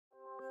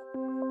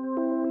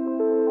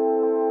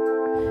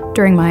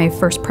During my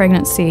first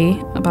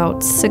pregnancy,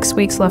 about 6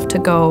 weeks left to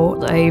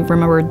go, I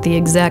remembered the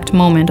exact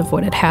moment of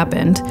what had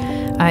happened.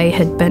 I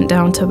had bent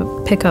down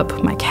to pick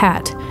up my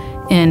cat,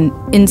 and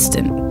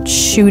instant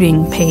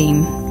shooting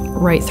pain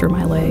right through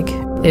my leg.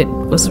 It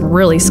was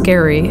really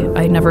scary.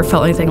 I never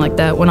felt anything like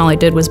that. When all I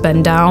did was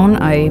bend down,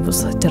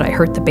 did I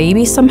hurt the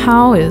baby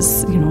somehow?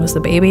 Is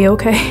the baby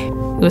okay?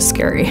 It was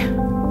scary.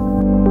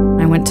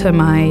 I went to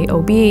my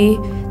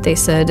OB. They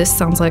said, this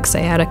sounds like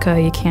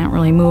sciatica. You can't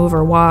really move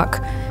or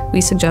walk. We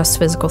suggest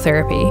physical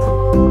therapy.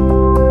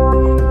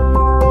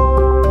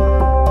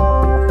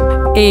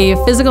 A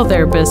physical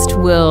therapist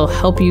will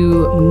help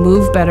you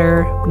move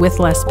better with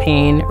less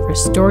pain,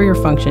 restore your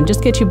function,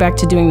 just get you back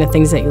to doing the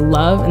things that you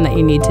love and that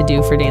you need to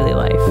do for daily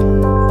life.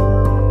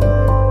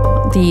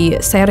 The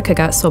sciatica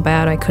got so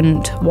bad I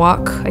couldn't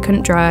walk, I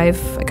couldn't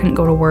drive, I couldn't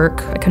go to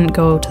work, I couldn't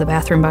go to the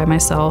bathroom by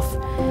myself.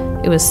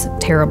 It was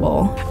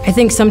terrible. I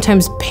think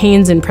sometimes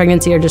pains in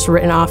pregnancy are just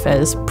written off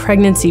as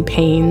pregnancy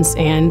pains,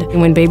 and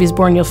when baby's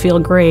born you'll feel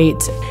great.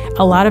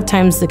 A lot of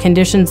times the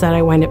conditions that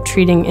I wind up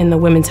treating in the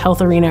women's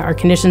health arena are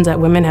conditions that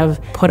women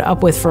have put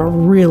up with for a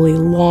really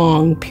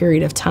long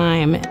period of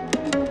time.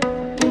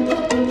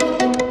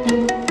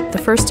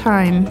 The first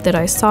time that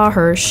I saw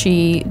her,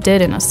 she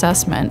did an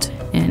assessment,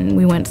 and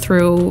we went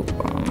through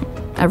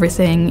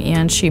everything,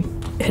 and she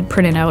had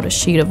printed out a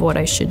sheet of what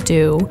I should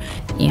do,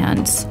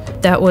 and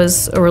that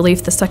was a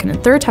relief the second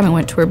and third time I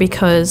went to her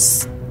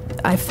because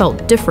I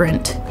felt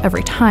different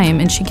every time,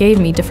 and she gave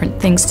me different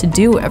things to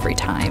do every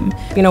time.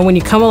 When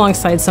you come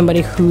alongside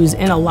somebody who's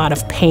in a lot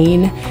of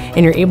pain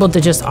and you're able to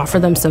just offer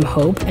them some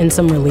hope and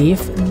some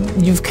relief,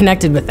 you've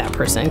connected with that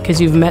person because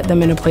you've met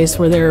them in a place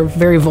where they're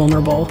very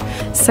vulnerable.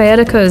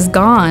 Sciatica is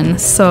gone,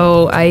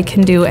 so I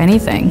can do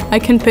anything. I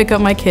can pick up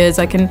my kids,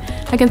 I can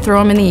throw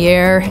them in the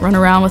air, run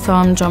around with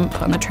them,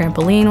 jump on the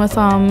trampoline with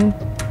them.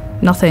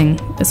 Nothing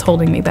is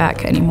holding me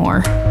back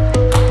anymore.